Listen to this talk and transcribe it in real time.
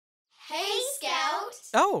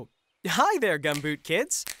boat? Oh, hi there, Gumboot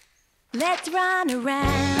Kids. Let's run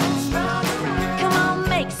around. Come on,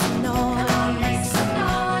 make some noise.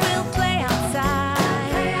 We'll play outside.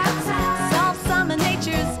 Solve some of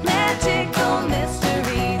nature's magical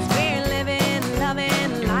mysteries. We're living,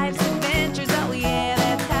 loving life's adventures. Oh yeah,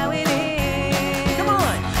 that's how it is. Come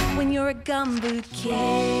on. When you're a Gumboot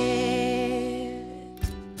Kid.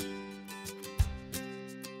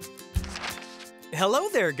 Hello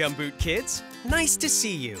there, Gumboot Kids. Nice to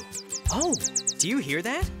see you. Oh, do you hear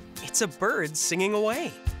that? It's a bird singing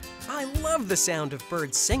away. I love the sound of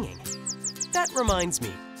birds singing. That reminds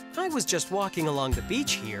me, I was just walking along the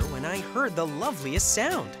beach here when I heard the loveliest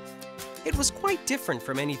sound. It was quite different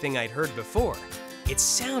from anything I'd heard before. It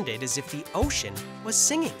sounded as if the ocean was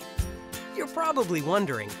singing. You're probably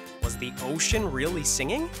wondering, was the ocean really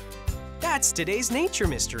singing? That's today's nature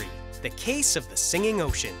mystery, the case of the singing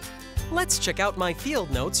ocean. Let's check out my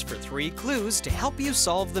field notes for 3 clues to help you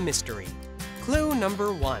solve the mystery. Clue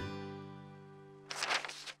number 1.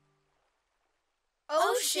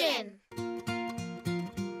 Ocean.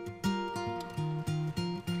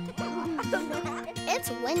 It's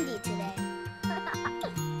windy today.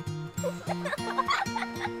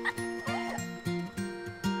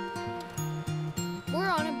 We're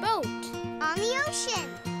on a boat. On the ocean.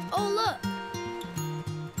 Oh, look.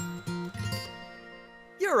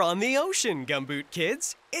 You're on the ocean, Gumboot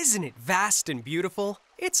Kids. Isn't it vast and beautiful?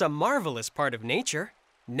 It's a marvelous part of nature.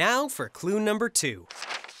 Now for clue number 2.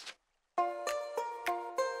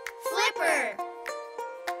 Flipper.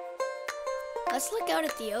 Let's look out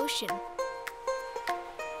at the ocean.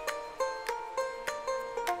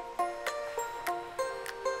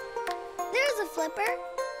 There's a flipper.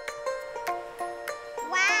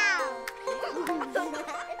 Wow.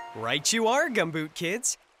 Right you are, Gumboot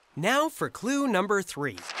Kids. Now for clue number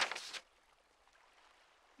 3.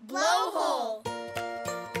 Blowhole.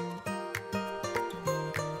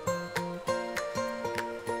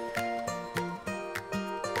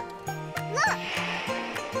 Look,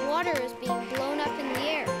 Water is being blown up in the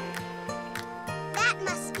air. that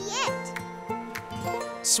must be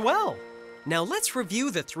it. Swell! Now let's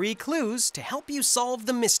review the 3 clues to help you solve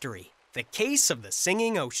the mystery, the case of the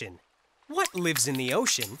singing ocean. What lives in the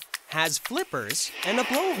ocean has flippers and a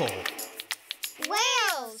blowhole?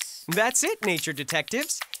 Whales. That's it, nature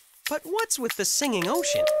detectives. But what's with the singing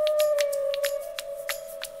ocean?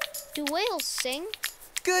 Do whales sing?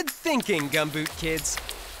 Good thinking, Gumboot Kids.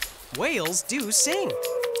 Whales do sing.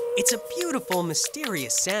 It's a beautiful,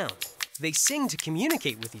 mysterious sound. They sing to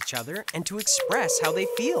communicate with each other and to express how they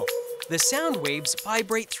feel. The sound waves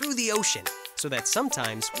vibrate through the ocean so that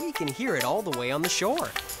sometimes we can hear it all the way on the shore.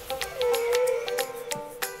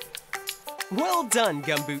 Well done,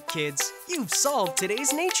 Gumboot Kids. You've solved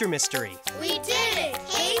today's nature mystery. We did it!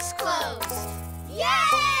 Case closed!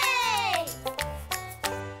 Yay!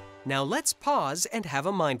 Now let's pause and have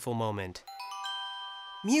a mindful moment.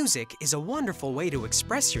 Music is a wonderful way to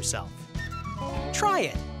express yourself. Try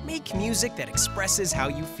it. Make music that expresses how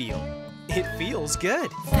you feel. It feels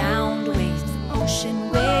good. Sound waves, ocean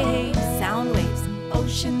waves, sound waves,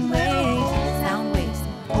 ocean waves, sound waves,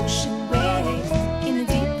 ocean waves, in the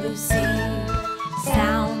deep blue sea.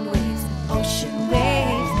 Sound waves, ocean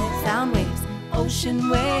waves, sound waves, ocean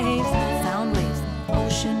waves, sound waves,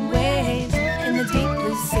 ocean waves, in the deep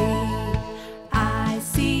blue sea. I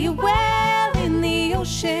see a whale in the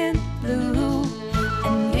ocean blue,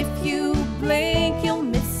 and if you blink, you'll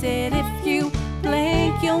miss it. If you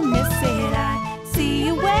blink, you'll miss it. I see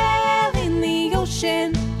a whale in the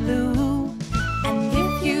ocean blue, and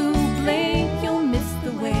if you blink, you'll miss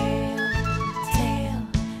the whale tail.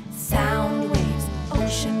 Sound waves,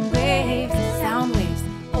 ocean waves, sound waves,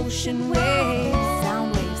 ocean waves,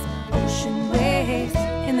 sound waves, ocean waves,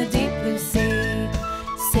 in the deep blue sea.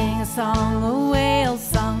 Sing a song, a whale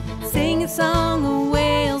song, sing a song, a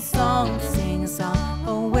whale song, sing a song,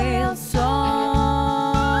 a whale song,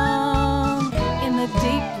 in the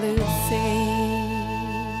deep blue sea.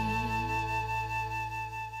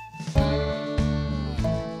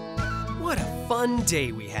 What a fun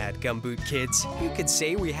day we had, Gumboot Kids. You could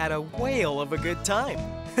say we had a whale of a good time.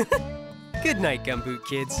 Good night, Gumboot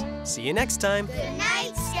Kids. See you next time. Good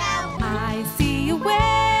night, Scout. I see a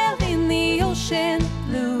whale in the ocean